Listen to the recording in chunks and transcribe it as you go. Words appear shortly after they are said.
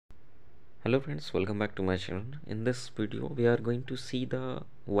Hello friends, welcome back to my channel. In this video we are going to see the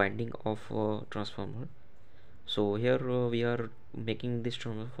winding of a transformer. So here we are making this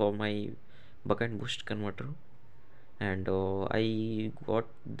transformer for my buck and boost converter, and I got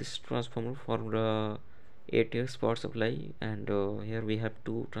this transformer for 8 years power supply, and here we have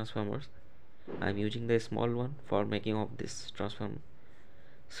two transformers. I'm using the small one for making of this transformer.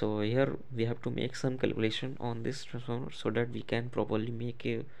 So here we have to make some calculation on this transformer so that we can properly make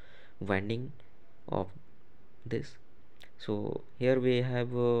a winding of this. So here we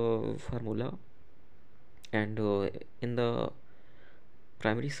have a formula, and in the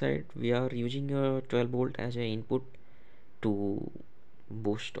primary side we are using a 12 volt as an input to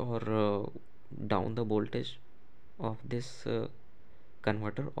boost or down the voltage of this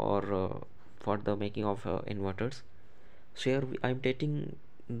converter, or for the making of inverters. So here I'm taking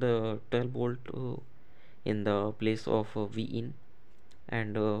the 12 volt in the place of V in,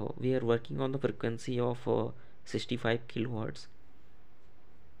 and we are working on the frequency of 65 kilohertz.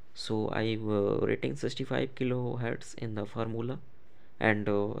 So I've written 65 kilohertz in the formula, and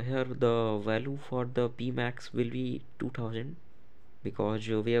here the value for the P max will be 2000, because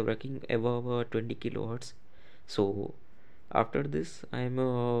we are working above 20 kilohertz. So after this I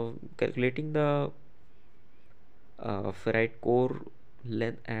am calculating the ferrite core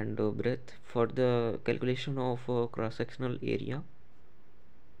length and breadth for the calculation of cross-sectional area.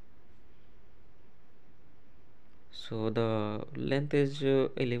 So the length is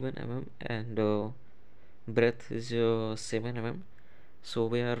 11 mm, and breadth is 7 mm. So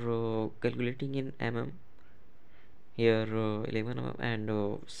we are calculating in mm. Here 11 mm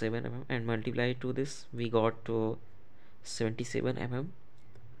and 7 mm, and multiply to this we got 77 mm.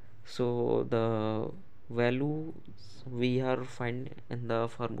 So the value we are find in the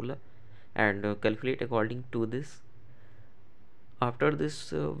formula, and calculate according to this. After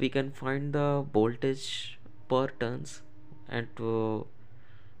this we can find the voltage per turns, and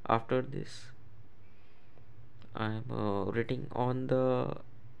after this I am writing on the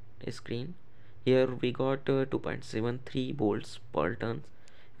screen. Here we got 2.73 volts per turn,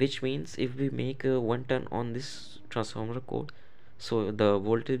 which means if we make 1 turn on this transformer code, so the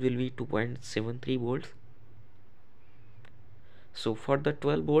voltage will be 2.73 volts. So for the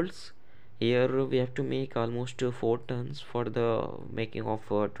 12 volts, here we have to make almost 4 turns for the making of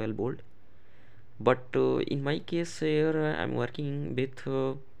 12 volt. But in my case here I'm working with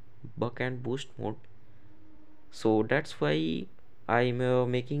buck and boost mode, so that's why I'm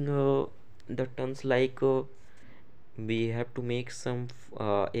making the turns like we have to make some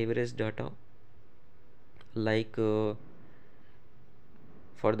average data, like for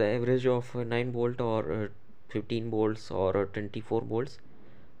the average of 9 volt or 15 volts or 24 volts,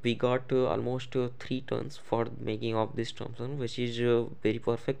 we got almost 3 turns for making of this transformer, which is very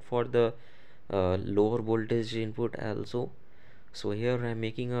perfect for the lower voltage input also. So here I'm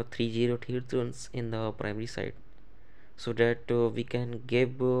making a 303 turns in the primary side, so that we can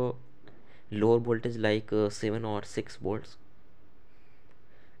give lower voltage like 7 or 6 volts,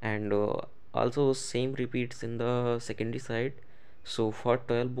 and also same repeats in the secondary side. So for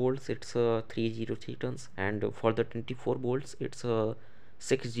 12 volts it's 303 turns, and for the 24 volts it's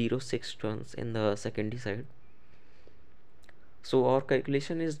 606 turns in the secondary side. So our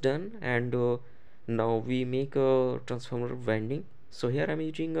calculation is done, and now we make a transformer winding. So here I'm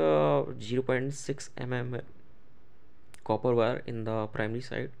using a 0.6 mm copper wire in the primary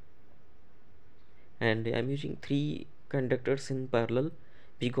side, and I'm using 3 conductors in parallel,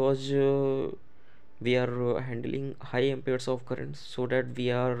 because we are handling high amperes of current, so that we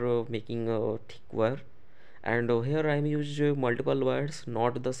are making a thick wire. And here I'm using multiple wires,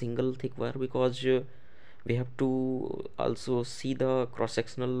 not the single thick wire, because we have to also see the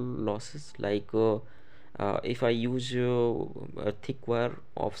cross-sectional losses, like if I use a thick wire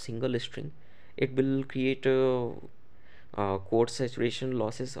of single string, it will create core saturation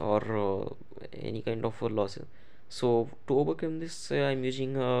losses, or any kind of losses. So to overcome this I'm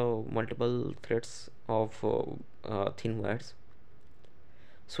using multiple threads of thin wires.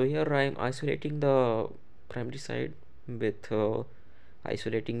 So here I am isolating the primary side with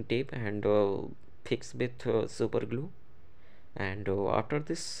isolating tape, and fix with super glue. And after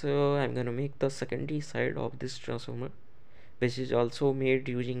this I'm gonna make the secondary side of this transformer, which is also made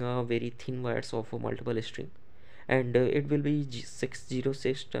using a very thin wires of multiple string, and it will be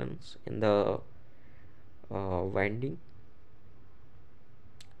 606 turns in the winding.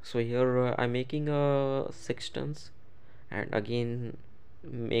 So here I'm making 6 turns, and again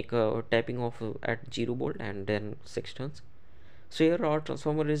make a tapping of at 0 volt, and then 6 turns. So here our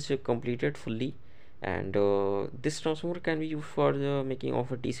transformer is completed fully, and this transformer can be used for the making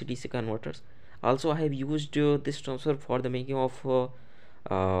of a DC-DC converters. Also I have used this transformer for the making of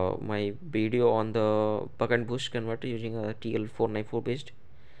my video on the buck and boost converter using a TL494 based.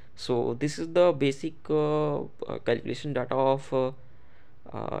 So this is the basic calculation data of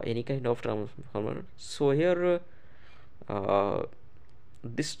any kind of transformer. So here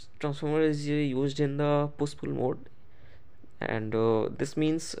this transformer is used in the push-pull mode, and this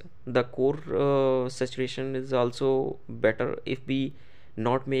means the core saturation is also better if we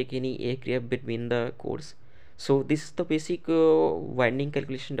not make any air gap between the cores. So this is the basic winding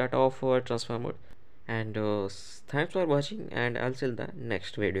calculation data of transformer, and thanks for watching, and I'll see you in the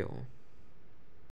next video.